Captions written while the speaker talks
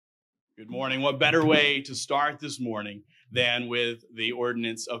Good morning. What better way to start this morning than with the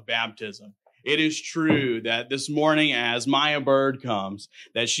ordinance of baptism? It is true that this morning as Maya Byrd comes,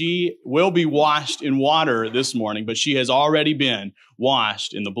 that she will be washed in water this morning, but she has already been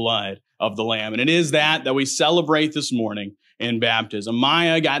washed in the blood of the Lamb. And it is that we celebrate this morning in baptism.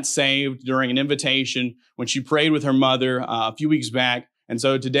 Maya got saved during an invitation when she prayed with her mother a few weeks back. And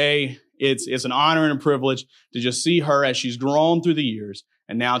so today it's an honor and a privilege to just see her as she's grown through the years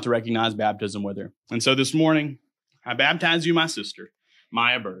and now to recognize baptism with her. And so this morning, I baptize you, my sister,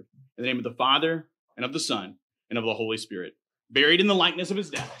 Maya Byrd, in the name of the Father and of the Son and of the Holy Spirit, buried in the likeness of his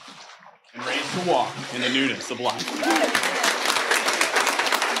death and raised to walk in the newness of life.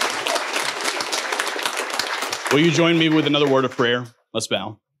 Will you join me with another word of prayer? Let's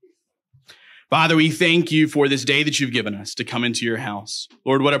bow. Father, we thank you for this day that you've given us to come into your house.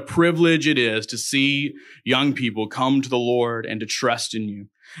 Lord, what a privilege it is to see young people come to the Lord and to trust in you.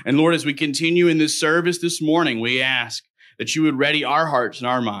 And Lord, as we continue in this service this morning, we ask that you would ready our hearts and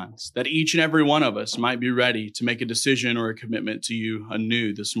our minds, that each and every one of us might be ready to make a decision or a commitment to you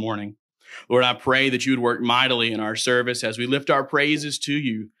anew this morning. Lord, I pray that you would work mightily in our service as we lift our praises to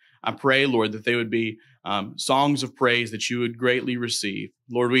you. I pray, Lord, that they would be songs of praise that you would greatly receive.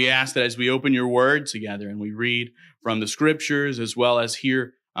 Lord, we ask that as we open your word together and we read from the scriptures as well as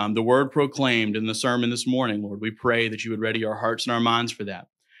hear the word proclaimed in the sermon this morning, Lord, we pray that you would ready our hearts and our minds for that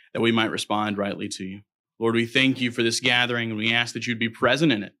we might respond rightly to you. Lord, we thank you for this gathering and we ask that you'd be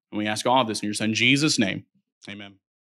present in it. And we ask all of this in your son Jesus' name. Amen.